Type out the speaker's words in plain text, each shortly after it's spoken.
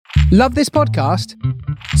Love this podcast?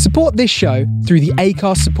 Support this show through the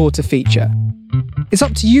Acast supporter feature. It's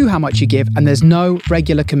up to you how much you give, and there's no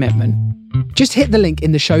regular commitment. Just hit the link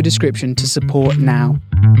in the show description to support now.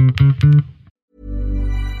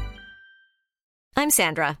 I'm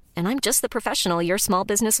Sandra, and I'm just the professional your small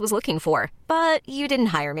business was looking for. But you didn't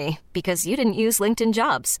hire me because you didn't use LinkedIn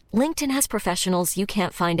Jobs. LinkedIn has professionals you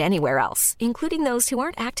can't find anywhere else, including those who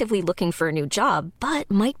aren't actively looking for a new job, but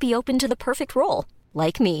might be open to the perfect role,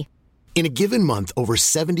 like me. In a given month, over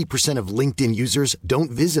 70% of LinkedIn users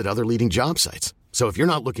don't visit other leading job sites. So if you're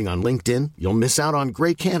not looking on LinkedIn, you'll miss out on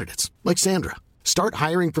great candidates like Sandra. Start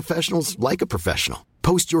hiring professionals like a professional.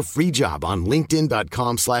 Post your free job on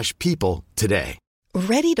linkedin.com/people today.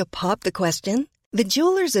 Ready to pop the question? The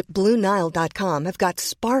jewelers at BlueNile.com have got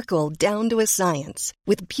sparkle down to a science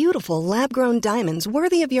with beautiful lab-grown diamonds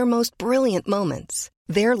worthy of your most brilliant moments.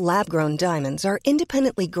 Their lab-grown diamonds are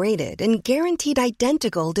independently graded and guaranteed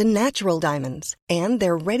identical to natural diamonds, and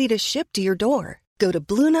they're ready to ship to your door. Go to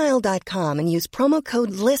BlueNile.com and use promo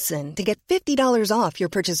code LISTEN to get $50 off your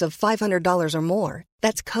purchase of $500 or more.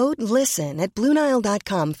 That's code LISTEN at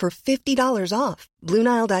BlueNile.com for $50 off.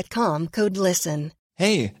 BlueNile.com, code LISTEN.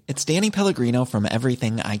 Hey, it's Danny Pellegrino from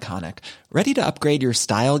Everything Iconic. Ready to upgrade your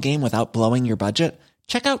style game without blowing your budget?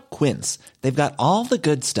 Check out Quince. They've got all the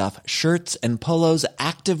good stuff, shirts and polos,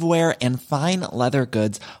 activewear, and fine leather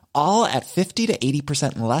goods, all at 50 to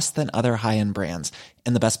 80% less than other high-end brands.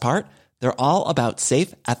 And the best part? They're all about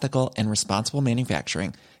safe, ethical, and responsible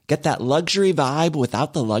manufacturing. Get that luxury vibe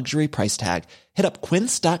without the luxury price tag. Hit up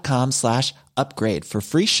quince.com/upgrade for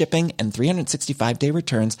free shipping and 365-day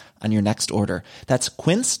returns on your next order. That's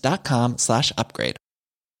quince.com/upgrade.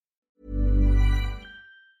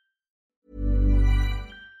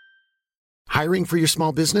 Hiring for your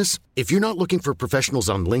small business? If you're not looking for professionals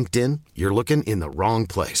on LinkedIn, you're looking in the wrong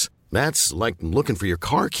place. That's like looking for your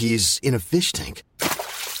car keys in a fish tank.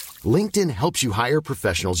 LinkedIn helps you hire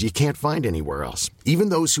professionals you can't find anywhere else, even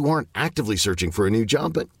those who aren't actively searching for a new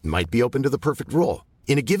job but might be open to the perfect role.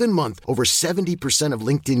 In a given month, over 70% of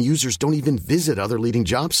LinkedIn users don't even visit other leading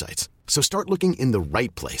job sites. So start looking in the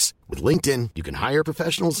right place. With LinkedIn, you can hire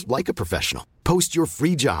professionals like a professional. Post your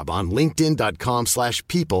free job on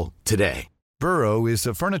linkedin.com/people today. Burrow is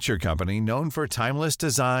a furniture company known for timeless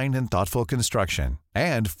design and thoughtful construction,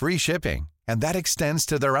 and free shipping, and that extends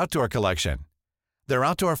to their outdoor collection. Their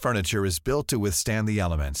outdoor furniture is built to withstand the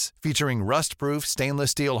elements, featuring rust-proof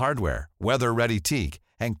stainless steel hardware, weather-ready teak,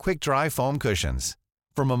 and quick-dry foam cushions.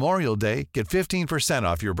 For Memorial Day, get 15%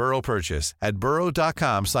 off your Burrow purchase at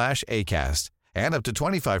burrow.com/acast, and up to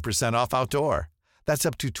 25% off outdoor. That's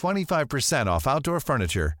up to 25% off outdoor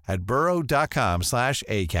furniture at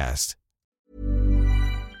burrow.com/acast.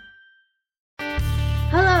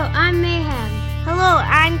 Hello, I'm Mayhem. Hello,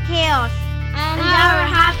 I'm Chaos. And our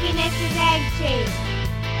happiness is egg-shaped.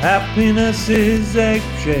 Happiness is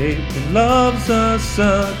egg-shaped and love's a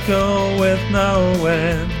circle with no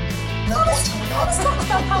end. I was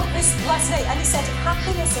talking about this last night and he said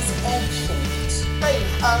happiness is egg-shaped. Hey,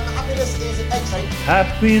 happiness is egg-shaped.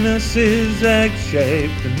 Happiness is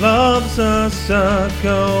egg-shaped and love's a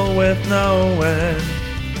circle with no end.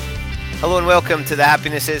 Hello and welcome to the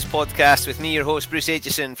Happiness Is podcast with me, your host, Bruce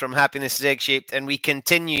Aitchison from Happiness is Egg-Shaped, and we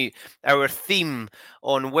continue our theme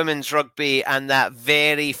on women's rugby and that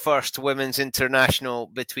very first women's international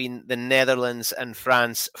between the Netherlands and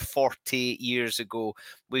France 40 years ago.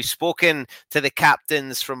 We've spoken to the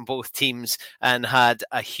captains from both teams and had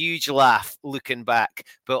a huge laugh looking back,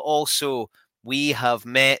 but also we have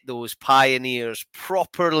met those pioneers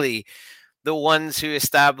properly, the ones who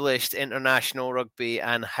established international rugby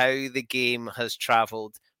and how the game has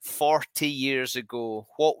travelled 40 years ago.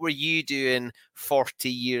 What were you doing 40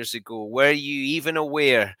 years ago? Were you even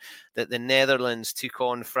aware that the Netherlands took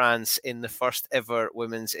on France in the first ever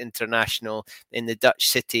women's international in the Dutch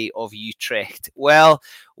city of Utrecht? Well,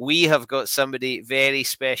 we have got somebody very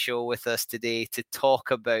special with us today to talk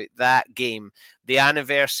about that game, the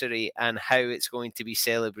anniversary, and how it's going to be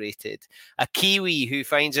celebrated. A Kiwi who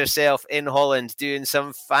finds herself in Holland doing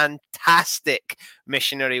some fantastic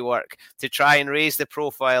missionary work to try and raise the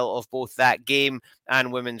profile of both that game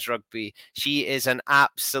and women's rugby. She is an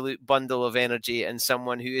absolute bundle of energy and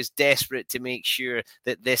someone who is desperate to make sure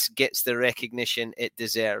that this gets the recognition it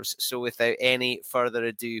deserves. So without any further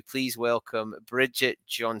ado, please welcome Bridget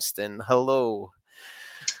Johnston. Hello.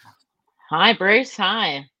 Hi, Bruce.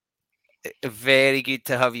 Hi. Very good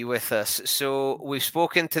to have you with us. So we've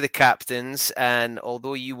spoken to the captains, and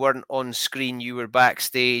although you weren't on screen, you were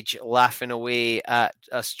backstage laughing away at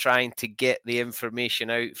us trying to get the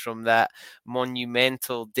information out from that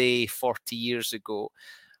monumental day 40 years ago.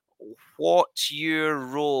 What's your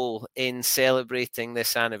role in celebrating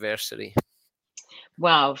this anniversary?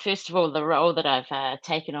 Well, first of all, the role that I've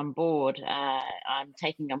taken on board, I'm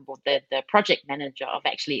taking on board the project manager of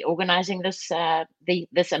actually organising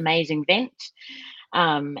this amazing event.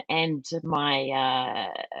 And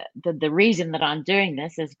the reason that I'm doing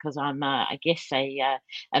this is because I'm, I guess, a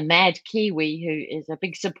mad Kiwi who is a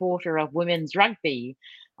big supporter of women's rugby.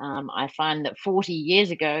 I find that 40 years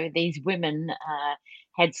ago, these women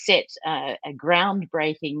had set a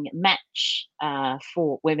groundbreaking match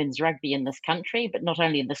for women's rugby in this country, but not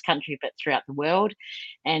only in this country, but throughout the world.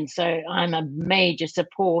 And so I'm a major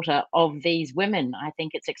supporter of these women. I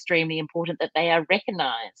think it's extremely important that they are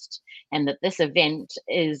recognised and that this event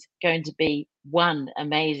is going to be one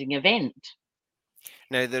amazing event.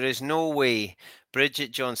 Now, there is no way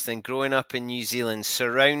Bridget Johnston, growing up in New Zealand,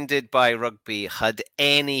 surrounded by rugby, had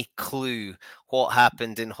any clue what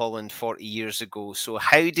happened in Holland 40 years ago. So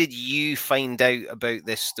how did you find out about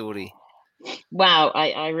this story? Wow,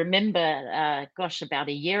 I remember, about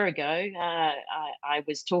a year ago, I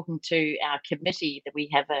was talking to our committee, that we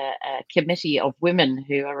have a committee of women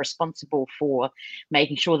who are responsible for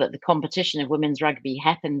making sure that the competition of women's rugby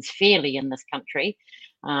happens fairly in this country.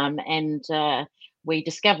 We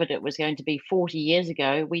discovered it was going to be 40 years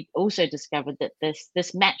ago. We also discovered that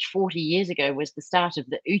this match 40 years ago was the start of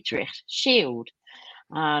the Utrecht Shield.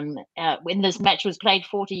 When this match was played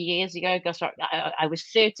 40 years ago, I was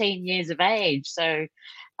 13 years of age, so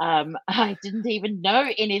I didn't even know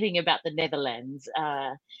anything about the Netherlands.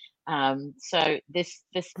 So this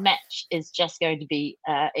match is just going to be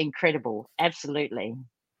incredible, absolutely.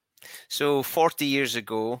 So 40 years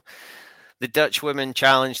ago, the Dutch women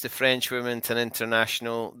challenged the French women to an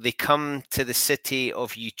international. They come to the city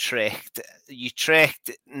of Utrecht. Utrecht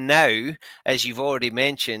now, as you've already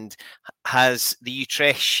mentioned, has the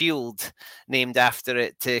Utrecht Shield named after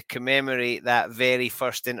it to commemorate that very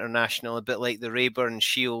first international, a bit like the Rayburn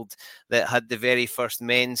Shield that had the very first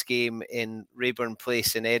men's game in Rayburn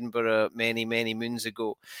Place in Edinburgh many, many moons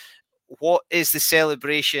ago. What is the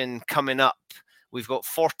celebration coming up? We've got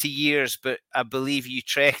 40 years, but I believe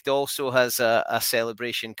Utrecht also has a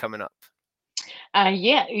celebration coming up.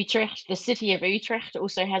 Utrecht, the city of Utrecht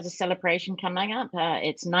also has a celebration coming up.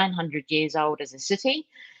 It's 900 years old as a city.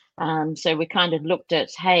 So we kind of looked at,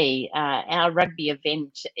 our rugby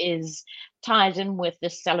event ties in with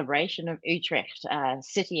this celebration of Utrecht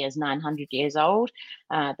city as 900 years old.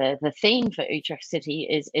 The theme for Utrecht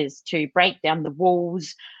city is to break down the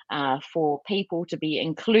walls for people to be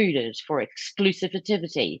included, for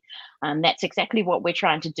exclusivity. That's exactly what we're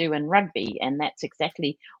trying to do in rugby, and that's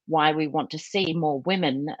exactly why we want to see more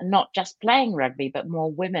women, not just playing rugby, but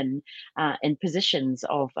more women in positions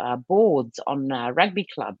of boards on rugby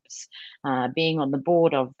clubs, being on the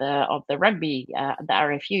board of the rugby, the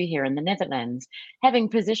RFU here in the Netherlands, having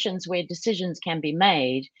positions where decisions can be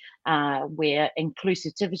made, where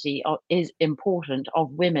inclusivity is important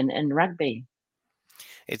of women in rugby.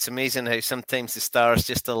 It's amazing how sometimes the stars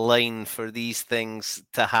just align for these things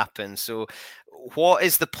to happen. So what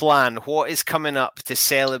is the plan? What is coming up to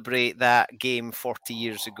celebrate that game 40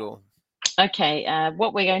 years ago? Okay,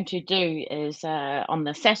 what we're going to do is on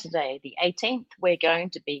the Saturday, the 18th, we're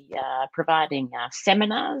going to be providing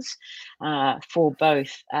seminars for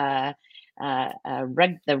both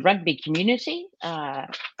the rugby community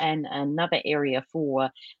and another area for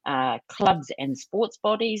clubs and sports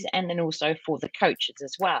bodies, and then also for the coaches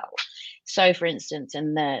as well. So, for instance,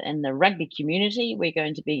 in the rugby community, we're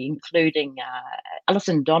going to be including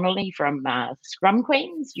Alison Donnelly from Scrum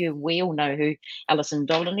Queens. We all know who Alison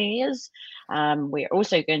Donnelly is. We're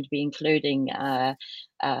also going to be including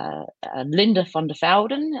Linda van der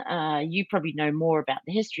Velden. You probably know more about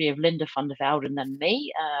the history of Linda van der Velden than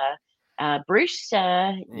me. Bruce, you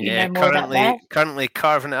know more about that? Currently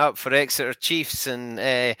carving it up for Exeter Chiefs and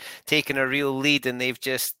taking a real lead, and they've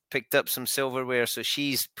just picked up some silverware, so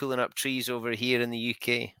she's pulling up trees over here in the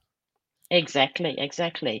UK.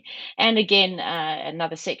 Exactly. And again,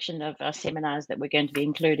 another section of our seminars that we're going to be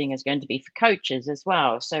including is going to be for coaches as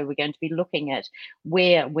well. So we're going to be looking at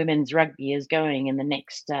where women's rugby is going in the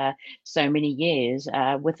next so many years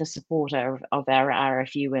with the support of our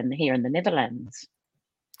RFU here in the Netherlands.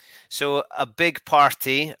 So a big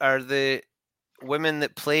party. Are the women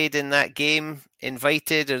that played in that game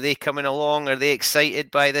invited? Are they coming along? Are they excited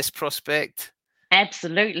by this prospect?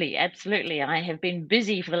 Absolutely. I have been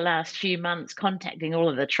busy for the last few months contacting all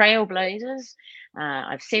of the Trailblazers.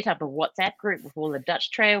 I've set up a WhatsApp group with all the Dutch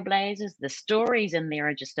Trailblazers. The stories in there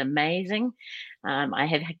are just amazing. I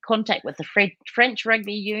have had contact with the French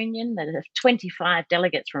Rugby Union. That 25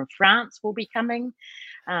 delegates from France will be coming.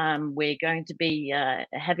 We're going to be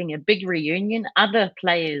having a big reunion. Other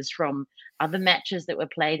players from other matches that were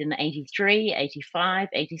played in 83, 85,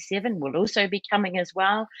 87 will also be coming as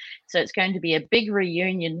well. So it's going to be a big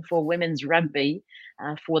reunion for women's rugby,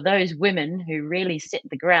 for those women who really set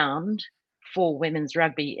the ground for women's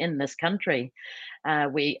rugby in this country.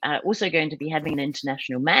 We are also going to be having an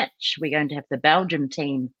international match. We're going to have the Belgium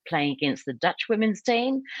team playing against the Dutch women's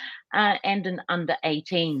team, and an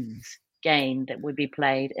under-18s game that will be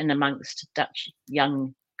played in amongst Dutch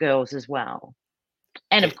young girls as well.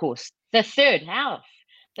 And of course, the third half,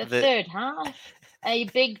 a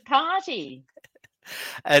big party.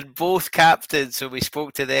 And both captains, so we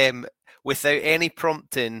spoke to them, without any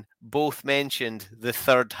prompting, both mentioned the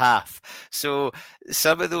third half. So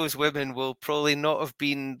some of those women will probably not have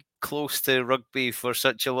been close to rugby for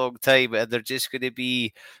such a long time, and they're just going to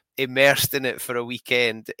be immersed in it for a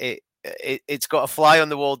weekend. It's got a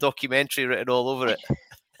fly-on-the-wall documentary written all over it.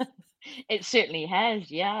 It certainly has,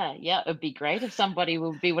 yeah. It would be great if somebody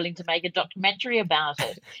would be willing to make a documentary about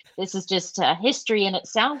it. This is just history in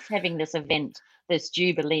itself, having this event, this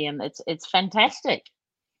jubileum. It's fantastic.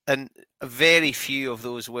 And very few of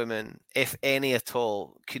those women, if any at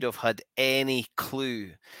all, could have had any clue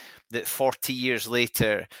that 40 years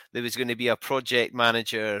later there was going to be a project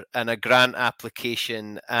manager and a grant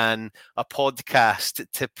application and a podcast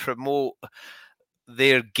to promote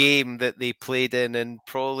their game that they played in, and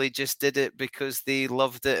probably just did it because they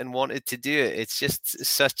loved it and wanted to do it. It's just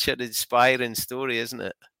such an inspiring story, isn't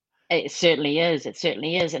it? It certainly is. It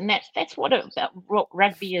certainly is, and that's what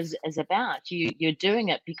rugby is about. You're doing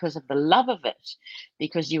it because of the love of it,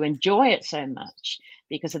 because you enjoy it so much,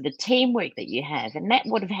 because of the teamwork that you have, and that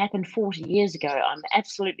would have happened 40 years ago. I'm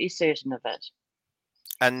absolutely certain of it.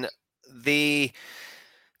 And they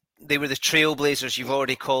were the trailblazers. You've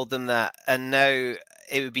already called them that, and now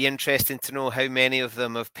it would be interesting to know how many of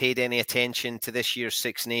them have paid any attention to this year's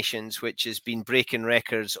Six Nations, which has been breaking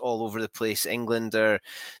records all over the place. England are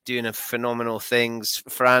doing phenomenal things.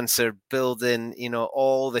 France are building,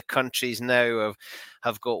 all the countries now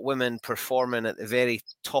have got women performing at the very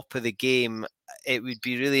top of the game. It would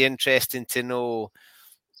be really interesting to know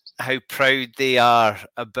how proud they are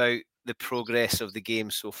about the progress of the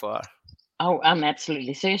game so far. Oh, I'm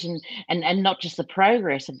absolutely certain. And not just the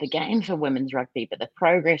progress of the game for women's rugby, but the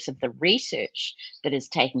progress of the research that is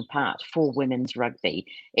taking part for women's rugby.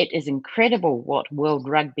 It is incredible what World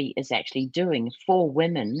Rugby is actually doing for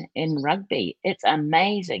women in rugby. It's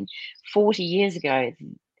amazing. 40 years ago,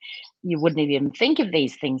 you wouldn't even think of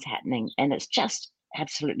these things happening. And it's just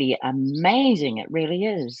absolutely amazing. It really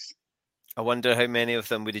is. I wonder how many of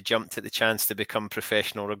them would have jumped at the chance to become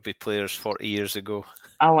professional rugby players 40 years ago.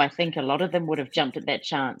 Oh, I think a lot of them would have jumped at that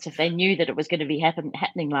chance if they knew that it was going to be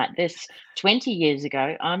happening like this 20 years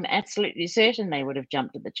ago. I'm absolutely certain they would have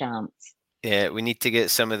jumped at the chance. Yeah, we need to get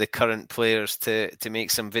some of the current players to make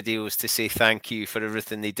some videos to say thank you for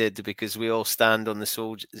everything they did, because we all stand on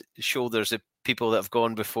the shoulders of people that have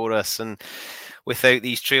gone before us, and without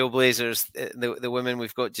these trailblazers, the women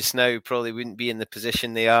we've got just now probably wouldn't be in the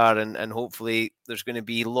position they are, and hopefully there's going to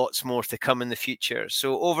be lots more to come in the future.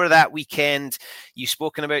 So over that weekend, you've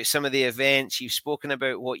spoken about some of the events, you've spoken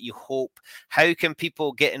about what you hope. How can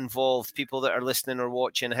people get involved? People that are listening or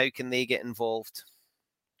watching, how can they get involved?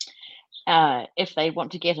 If they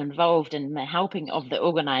want to get involved in the helping of the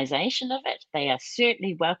organisation of it, they are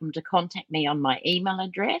certainly welcome to contact me on my email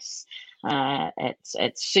address.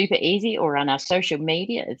 It's super easy, or on our social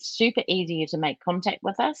media. It's super easy to make contact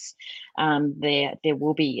with us.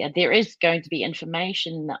 There is going to be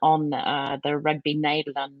information on the Rugby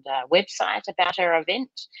Nederland website about our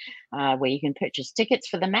event, where you can purchase tickets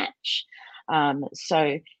for the match.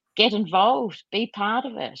 So get involved, be part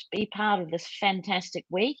of it, be part of this fantastic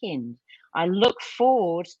weekend. I look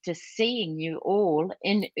forward to seeing you all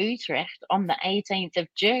in Utrecht on the 18th of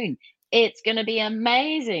June. It's going to be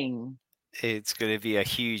amazing. It's going to be a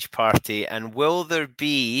huge party. And will there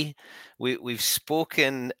be, we've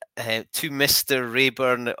spoken to Mr.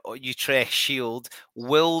 Rayburn Utrecht Shield,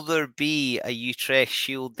 will there be a Utrecht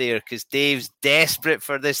Shield there? Because Dave's desperate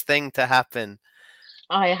for this thing to happen.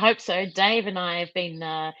 I hope so. Dave and I have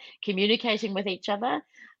been communicating with each other.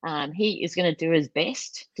 He is going to do his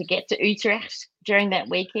best to get to Utrecht during that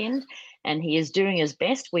weekend, and he is doing his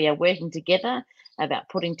best. We are working together about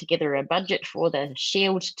putting together a budget for the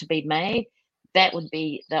shield to be made. That would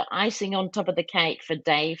be the icing on top of the cake for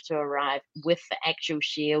Dave to arrive with the actual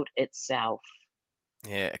shield itself.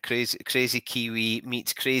 Yeah, crazy Kiwi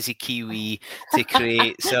meets crazy Kiwi to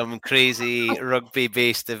create some crazy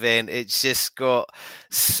rugby-based event. It's just got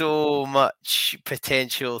so much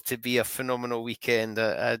potential to be a phenomenal weekend.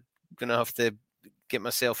 I'm going to have to get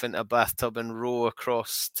myself into a bathtub and row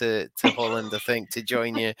across to Holland, I think, to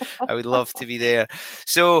join you. I would love to be there.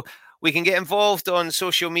 So we can get involved on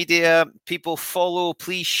social media. People follow.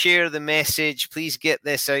 Please share the message. Please get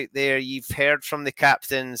this out there. You've heard from the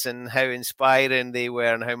captains and how inspiring they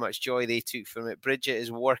were and how much joy they took from it. Bridget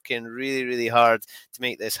is working really, really hard to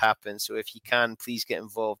make this happen. So if you can, please get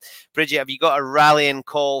involved. Bridget, have you got a rallying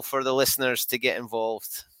call for the listeners to get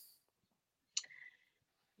involved?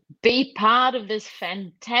 Be part of this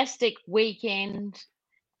fantastic weekend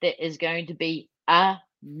that is going to be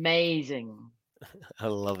amazing. I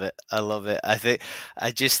love it. I love it. I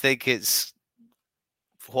just think it's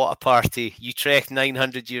what a party. Utrecht,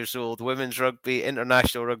 900 years old. Women's rugby,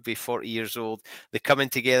 international rugby, 40 years old. They're coming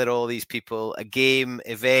together, all these people, a game,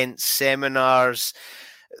 events, seminars,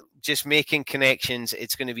 just making connections.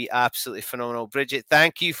 It's going to be absolutely phenomenal. Bridget,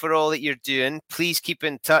 thank you for all that you're doing. Please keep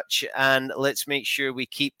in touch and let's make sure we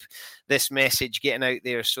keep this message getting out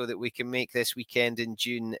there so that we can make this weekend in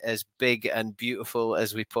June as big and beautiful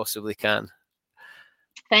as we possibly can.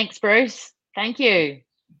 Thanks, Bruce. Thank you.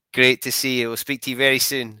 Great to see you. We'll speak to you very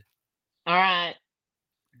soon. All right.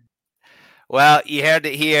 Well, you heard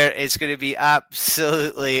it here. It's going to be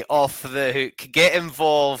absolutely off the hook. Get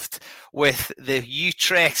involved with the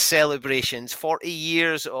Utrecht celebrations. 40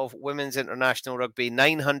 years of women's international rugby,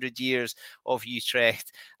 900 years of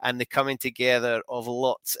Utrecht, and the coming together of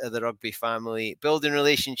lots of the rugby family, building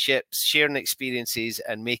relationships, sharing experiences,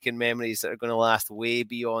 and making memories that are going to last way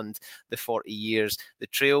beyond the 40 years. The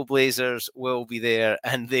Trailblazers will be there,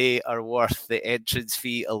 and they are worth the entrance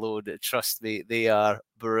fee alone. Trust me, they are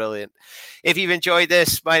brilliant. If you've enjoyed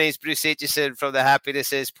this, my name is Bruce Aitchison from the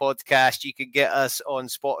Happiness Is podcast. You can get us on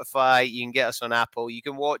Spotify, you can get us on Apple, you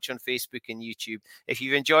can watch on Facebook and YouTube. If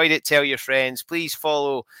you've enjoyed it, tell your friends. Please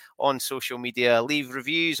follow on social media, leave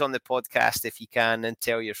reviews on the podcast if you can, and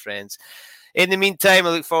tell your friends. In the meantime,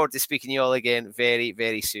 I look forward to speaking to you all again very,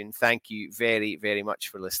 very soon. Thank you very, very much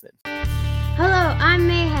for listening. Hello, I'm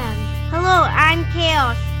Mayhem. Hello, I'm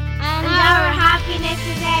Chaos. And our happiness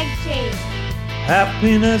is egg-shaped.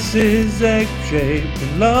 Happiness is egg-shaped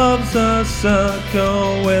and love's a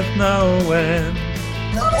circle with no end.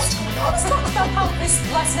 No, I was talking about how this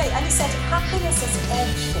last night and he said happiness is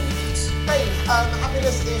egg-shaped. Hey,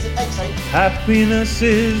 happiness is egg-shaped. Happiness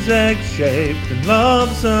is egg-shaped and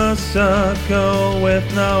love's a circle with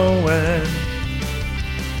no end.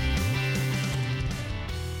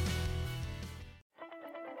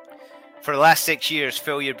 For the last 6 years,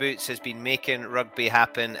 Fill Your Boots has been making rugby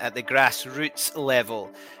happen at the grassroots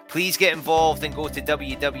level. Please get involved and go to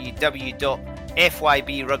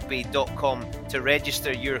www.fybrugby.com to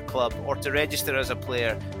register your club or to register as a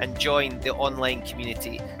player and join the online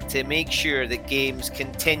community to make sure that games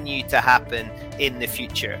continue to happen in the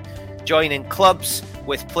future. Join in clubs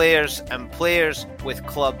with players and players with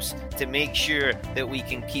clubs to make sure that we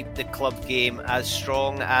can keep the club game as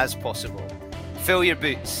strong as possible. Fill Your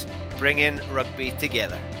Boots. Bringing rugby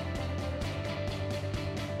together.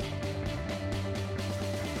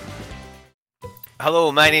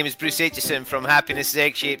 Hello, my name is Bruce Aitchison from Happiness is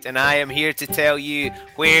Egg-Shaped, and I am here to tell you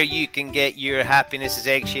where you can get your Happiness is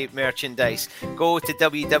Egg-Shaped merchandise. Go to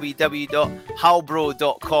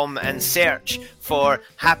www.halbro.com and search for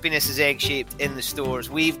Happiness is Egg-Shaped in the stores.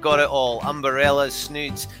 We've got it all. Umbrellas,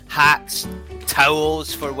 snoods, hats,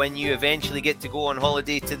 towels for when you eventually get to go on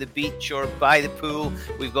holiday to the beach or by the pool.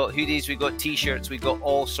 We've got hoodies, we've got t-shirts, we've got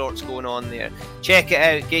all sorts going on there. Check it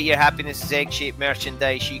out. Get your Happiness is Egg-Shaped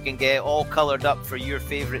merchandise. You can get it all coloured up for your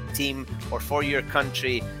favourite team or for your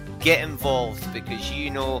country. Get involved because you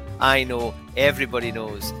know, I know, everybody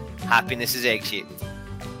knows Happiness is Egg-Shaped.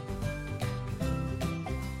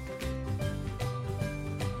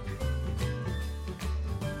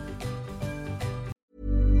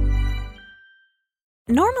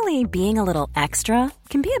 Normally, being a little extra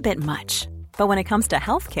can be a bit much, but when it comes to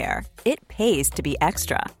healthcare, it pays to be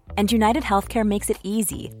extra. And United Healthcare makes it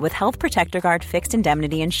easy with Health Protector Guard fixed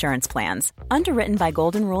indemnity insurance plans. Underwritten by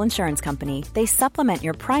Golden Rule Insurance Company, they supplement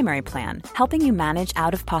your primary plan, helping you manage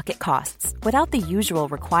out-of-pocket costs without the usual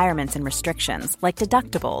requirements and restrictions like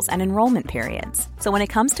deductibles and enrollment periods. So when it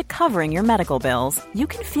comes to covering your medical bills, you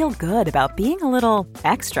can feel good about being a little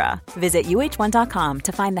extra. Visit uh1.com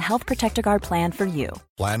to find the Health Protector Guard plan for you.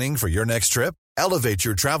 Planning for your next trip? Elevate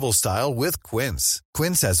your travel style with Quince.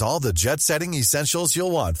 Quince has all the jet-setting essentials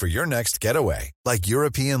you'll want for your next getaway, like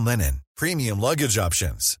European linen, premium luggage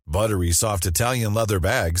options, buttery soft Italian leather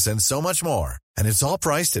bags, and so much more. And it's all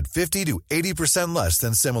priced at 50 to 80% less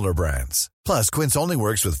than similar brands. Plus, Quince only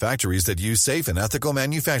works with factories that use safe and ethical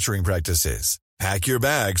manufacturing practices. Pack your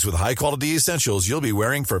bags with high-quality essentials you'll be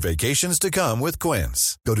wearing for vacations to come with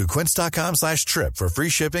Quince. Go to quince.com/trip for free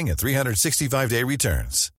shipping and 365-day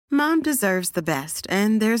returns. Mom deserves the best,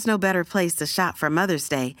 and there's no better place to shop for Mother's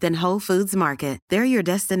Day than Whole Foods Market. They're your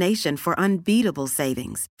destination for unbeatable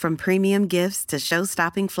savings, from premium gifts to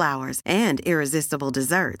show-stopping flowers and irresistible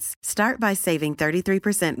desserts. Start by saving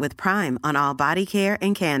 33% with Prime on all body care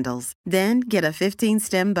and candles. Then get a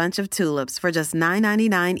 15-stem bunch of tulips for just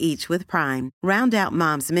 $9.99 each with Prime. Round out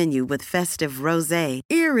Mom's menu with festive rosé,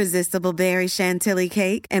 irresistible berry chantilly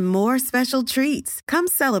cake, and more special treats. Come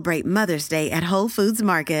celebrate Mother's Day at Whole Foods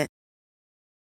Market.